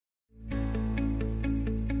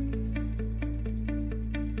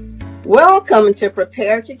Welcome to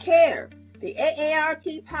Prepare to Care, the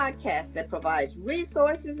AARP podcast that provides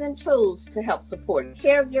resources and tools to help support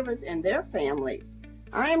caregivers and their families.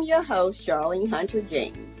 I am your host, Charlene Hunter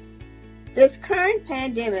James. This current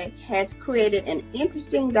pandemic has created an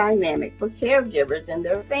interesting dynamic for caregivers and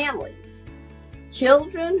their families.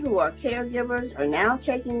 Children who are caregivers are now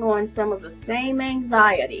taking on some of the same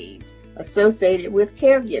anxieties associated with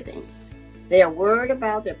caregiving. They are worried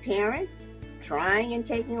about their parents, trying and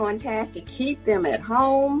taking on tasks to keep them at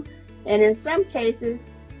home, and in some cases,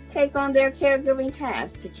 take on their caregiving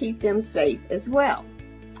tasks to keep them safe as well.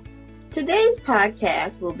 Today's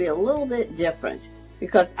podcast will be a little bit different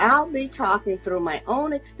because I'll be talking through my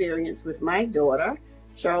own experience with my daughter,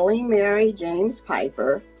 Charlene Mary James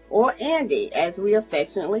Piper, or Andy, as we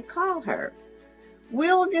affectionately call her.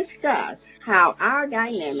 We'll discuss how our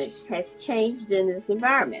dynamic has changed in this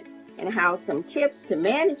environment, and how some tips to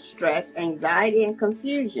manage stress, anxiety, and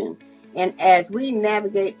confusion, and as we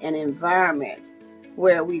navigate an environment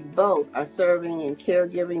where we both are serving in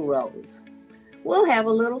caregiving roles. We'll have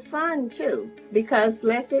a little fun too, because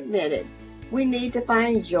let's admit it, we need to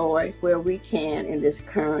find joy where we can in this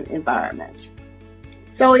current environment.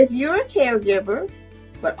 So if you're a caregiver,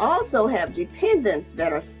 but also have dependents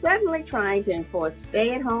that are suddenly trying to enforce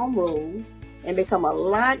stay-at-home rules, and become a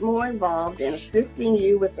lot more involved in assisting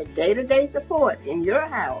you with the day-to-day support in your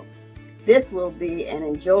house, this will be an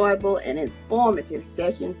enjoyable and informative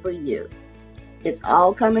session for you. It's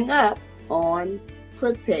all coming up on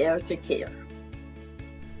Prepare to Care.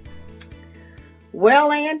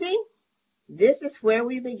 Well, Andy, this is where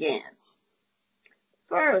we begin.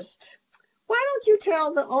 First, why don't you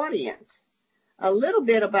tell the audience a little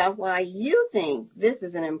bit about why you think this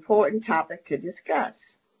is an important topic to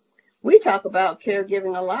discuss? We talk about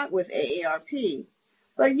caregiving a lot with AARP,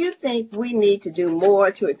 but you think we need to do more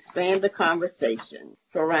to expand the conversation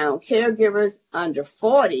around caregivers under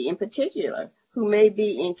 40 in particular, who may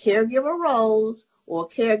be in caregiver roles or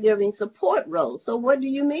caregiving support roles. So what do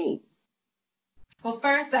you mean? Well,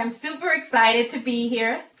 first, I'm super excited to be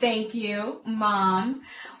here. Thank you, Mom.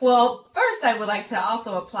 Well, first, I would like to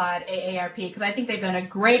also applaud AARP because I think they've done a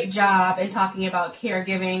great job in talking about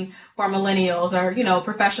caregiving for millennials or,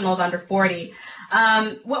 professionals under 40.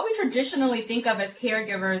 What we traditionally think of as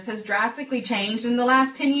caregivers has drastically changed in the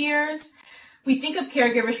last 10 years. We think of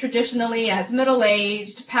caregivers traditionally as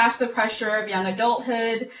middle-aged, past the pressure of young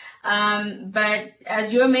adulthood, but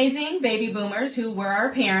as you amazing baby boomers who were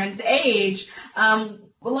our parents' age, a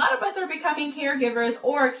lot of us are becoming caregivers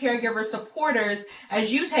or caregiver supporters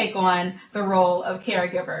as you take on the role of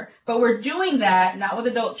caregiver. But we're doing that not with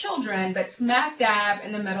adult children, but smack dab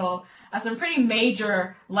in the middle of some pretty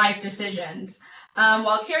major life decisions.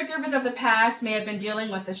 While caregivers of the past may have been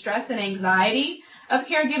dealing with the stress and anxiety of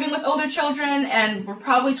caregiving with older children, and we're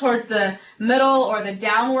probably towards the middle or the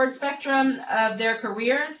downward spectrum of their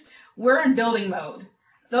careers, we're in building mode.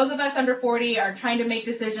 Those of us under 40 are trying to make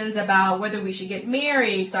decisions about whether we should get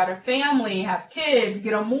married, start a family, have kids,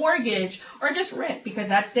 get a mortgage, or just rent because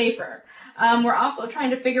that's safer. We're also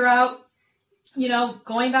trying to figure out,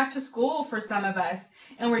 going back to school for some of us.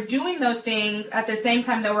 And we're doing those things at the same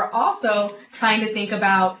time that we're also trying to think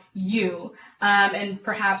about you and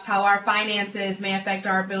perhaps how our finances may affect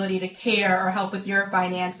our ability to care or help with your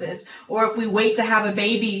finances. Or if we wait to have a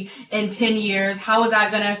baby in 10 years, how is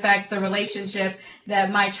that going to affect the relationship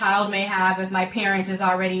that my child may have if my parent is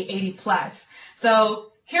already 80 plus?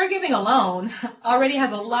 So caregiving alone already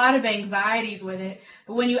has a lot of anxieties with it.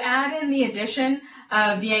 But when you add in the addition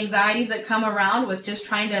of the anxieties that come around with just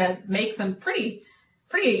trying to make some pretty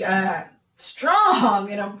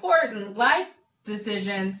strong and important life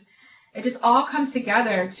decisions, it just all comes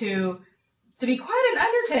together to be quite an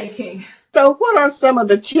undertaking. So what are some of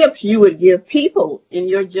the tips you would give people in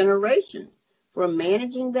your generation for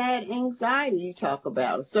managing that anxiety you talk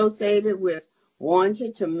about associated with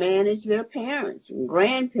wanting to manage their parents and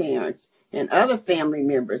grandparents and other family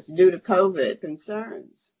members due to COVID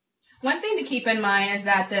concerns? One thing to keep in mind is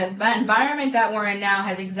that the environment that we're in now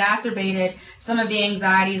has exacerbated some of the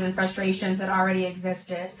anxieties and frustrations that already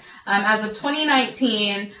existed. As of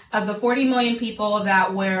 2019, of the 40 million people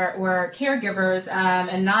that were caregivers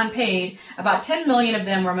and non-paid, about 10 million of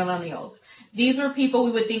them were millennials. These are people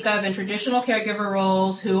we would think of in traditional caregiver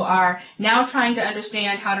roles who are now trying to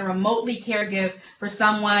understand how to remotely caregive for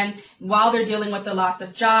someone while they're dealing with the loss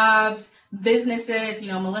of jobs, businesses.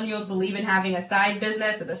 Millennials believe in having a side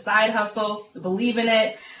business with a side hustle. We believe in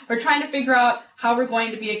it. We're trying to figure out how we're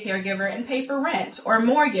going to be a caregiver and pay for rent or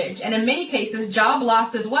mortgage, and in many cases, job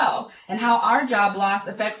loss as well, and how our job loss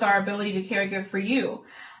affects our ability to caregive for you.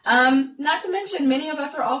 Not to mention, many of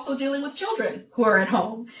us are also dealing with children who are at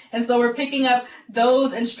home. And so we're picking up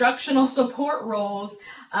those instructional support roles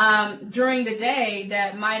during the day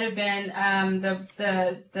that might have been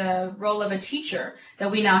the role of a teacher that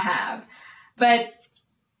we now have. But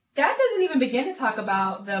that doesn't even begin to talk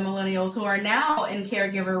about the millennials who are now in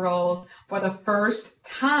caregiver roles for the first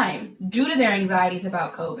time due to their anxieties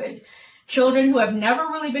about COVID. Children who have never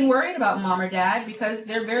really been worried about mom or dad because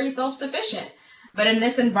they're very self-sufficient. But in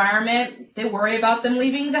this environment, they worry about them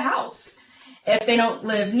leaving the house. If they don't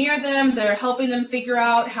live near them, they're helping them figure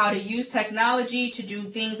out how to use technology to do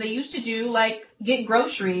things they used to do, like get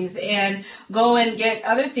groceries and go and get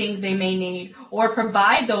other things they may need, or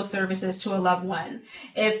provide those services to a loved one.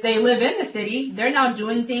 If they live in the city, they're now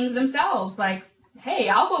doing things themselves, like, hey,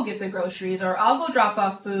 I'll go get the groceries, or I'll go drop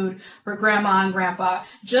off food for grandma and grandpa,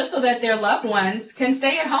 just so that their loved ones can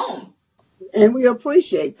stay at home. And we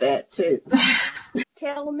appreciate that too.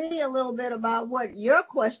 Tell me a little bit about what your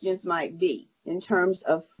questions might be in terms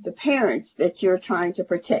of the parents that you're trying to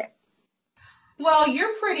protect. Well,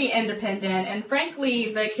 you're pretty independent, and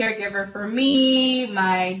frankly, the caregiver for me,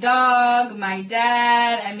 my dog, my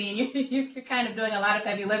dad, I mean, you're kind of doing a lot of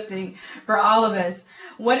heavy lifting for all of us.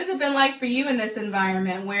 What has it been like for you in this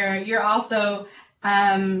environment where you're also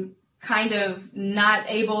kind of not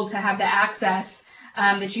able to have the access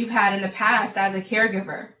that you've had in the past as a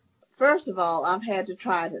caregiver? First of all, I've had to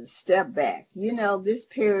try to step back. You know, this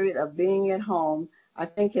period of being at home, I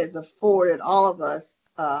think, has afforded all of us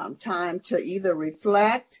time to either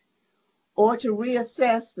reflect or to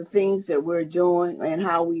reassess the things that we're doing and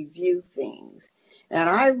how we view things. And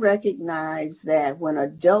I recognize that when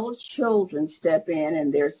adult children step in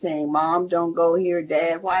and they're saying, Mom, don't go here,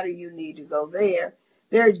 Dad, why do you need to go there?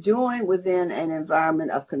 They're doing within an environment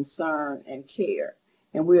of concern and care.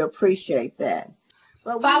 And we appreciate that.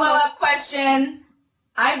 Follow-up question.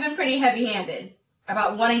 I've been pretty heavy-handed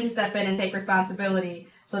about wanting to step in and take responsibility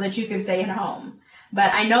so that you can stay at home.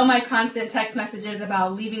 But I know my constant text messages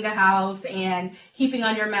about leaving the house and keeping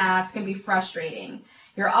on your mask can be frustrating.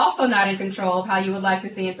 You're also not in control of how you would like to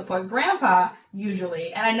stay and support grandpa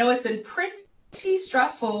usually. And I know it's been pretty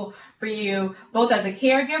stressful for you, both as a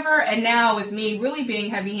caregiver and now with me really being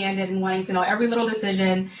heavy-handed and wanting to know every little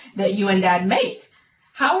decision that you and Dad make.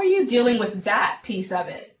 How are you dealing with that piece of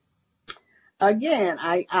it? Again,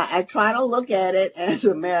 I try to look at it as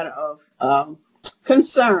a matter of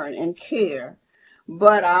concern and care.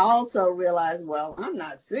 But I also realize, well, I'm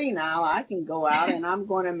not senile. I can go out and I'm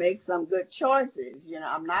going to make some good choices. You know,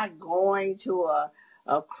 I'm not going to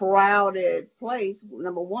a crowded place.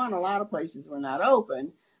 Number one, a lot of places were not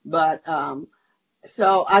open. But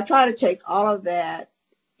so I try to take all of that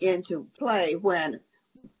into play when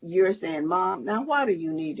you're saying, Mom, now why do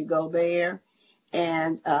you need to go there?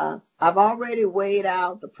 And I've already weighed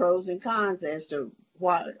out the pros and cons as to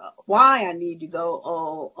why I need to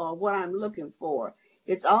go or what I'm looking for.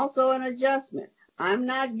 It's also an adjustment. I'm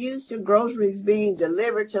not used to groceries being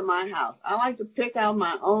delivered to my house. I like to pick out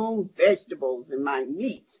my own vegetables and my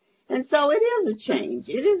meats. And so it is a change.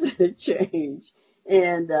 It is a change.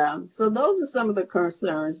 And so those are some of the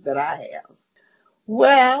concerns that I have.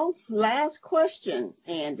 Well, last question,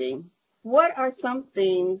 Andy. What are some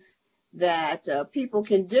things that people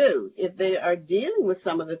can do if they are dealing with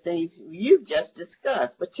some of the things you've just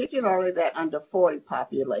discussed, particularly that under 40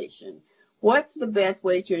 population? What's the best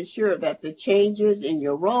way to ensure that the changes in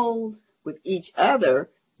your roles with each other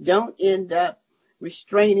don't end up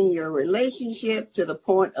restraining your relationship to the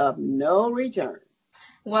point of no return?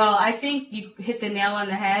 Well, I think you hit the nail on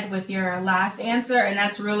the head with your last answer, and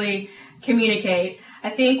that's really communicate. I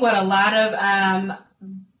think what a lot of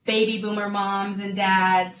baby boomer moms and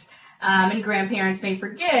dads and grandparents may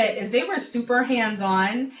forget is they were super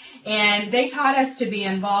hands-on, and they taught us to be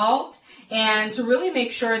involved and to really make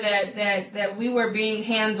sure that we were being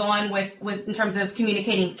hands-on with in terms of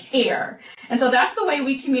communicating care. And so that's the way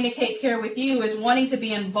we communicate care with you, is wanting to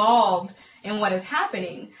be involved in what is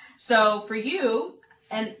happening. So for you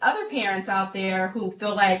and other parents out there who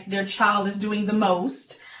feel like their child is doing the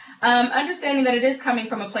most, understanding that it is coming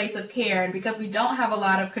from a place of care, and because we don't have a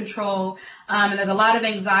lot of control and there's a lot of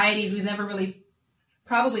anxieties we've never really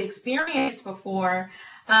probably experienced before,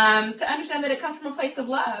 to understand that it comes from a place of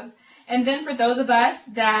love. And then for those of us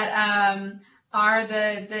that are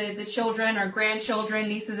the children or grandchildren,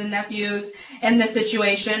 nieces and nephews in this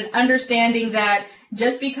situation, understanding that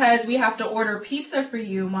just because we have to order pizza for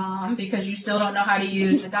you, Mom, because you still don't know how to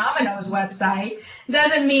use the Domino's website,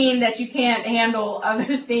 doesn't mean that you can't handle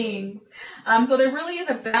other things. So there really is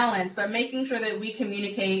a balance, but making sure that we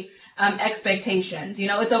communicate expectations.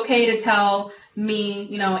 It's okay to tell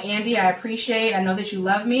me, Andy, I know that you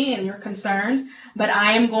love me and you're concerned, but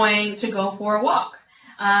I am going to go for a walk.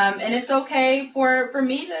 And it's okay for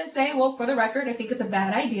me to say, well, for the record, I think it's a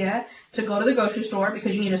bad idea to go to the grocery store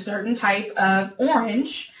because you need a certain type of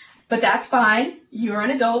orange, but that's fine. You're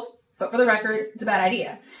an adult, but for the record, it's a bad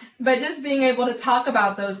idea. But just being able to talk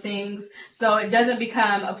about those things so it doesn't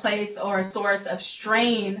become a place or a source of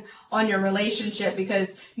strain on your relationship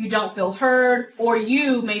because you don't feel heard, or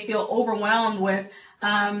you may feel overwhelmed with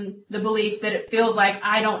the belief that it feels like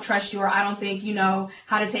I don't trust you or I don't think you know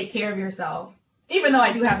how to take care of yourself, even though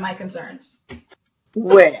I do have my concerns.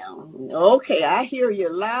 Well, okay, I hear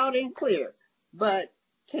you loud and clear, but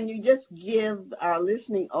can you just give our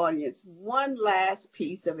listening audience one last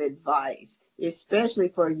piece of advice, especially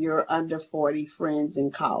for your under 40 friends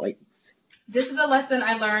and colleagues? This is a lesson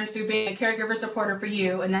I learned through being a caregiver supporter for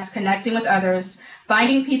you, and that's connecting with others,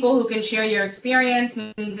 finding people who can share your experience,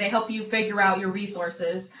 meaning they help you figure out your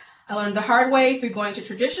resources. I learned the hard way through going to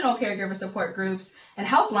traditional caregiver support groups and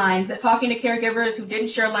helplines that talking to caregivers who didn't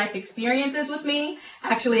share life experiences with me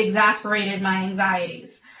actually exasperated my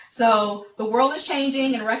anxieties. So the world is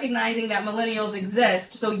changing and recognizing that millennials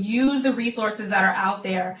exist. So use the resources that are out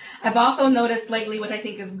there. I've also noticed lately, which I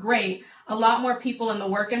think is great, a lot more people in the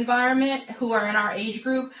work environment who are in our age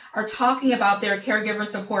group are talking about their caregiver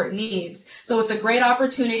support needs. So it's a great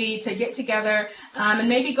opportunity to get together and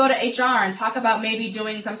maybe go to HR and talk about maybe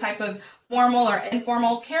doing some type of formal or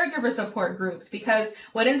informal caregiver support groups, because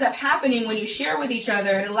what ends up happening when you share with each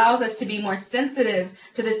other, it allows us to be more sensitive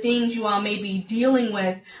to the things you all may be dealing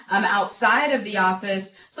with outside of the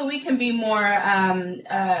office, so we can be more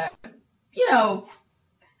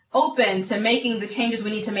open to making the changes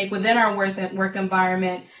we need to make within our work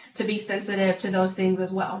environment to be sensitive to those things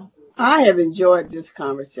as well. I have enjoyed this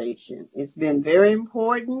conversation. It's been very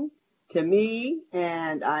important to me,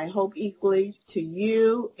 and I hope equally to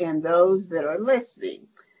you and those that are listening.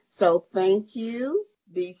 So thank you.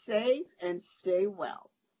 Be safe and stay well.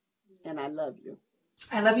 And I love you.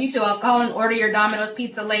 I love you too. I'll call and order your Domino's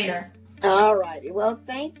pizza later. All righty. Well,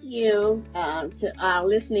 thank you to our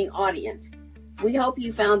listening audience. We hope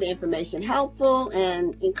you found the information helpful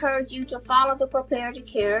and encourage you to follow the Prepare to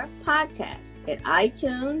Care podcast at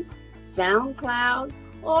iTunes, SoundCloud,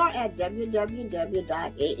 or at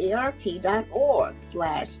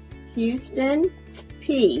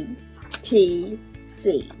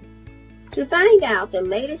www.aarp.org/HoustonPTC. To find out the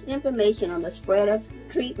latest information on the spread of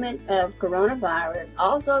treatment of coronavirus,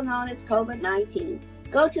 also known as COVID-19,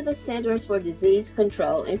 go to the Centers for Disease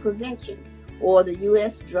Control and Prevention, or the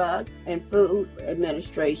U.S. Drug and Food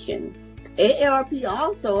Administration. AARP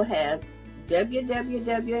also has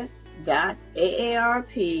www.aarp.org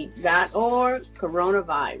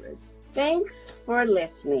coronavirus. Thanks for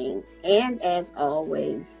listening, and as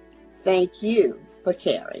always, thank you for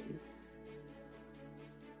caring.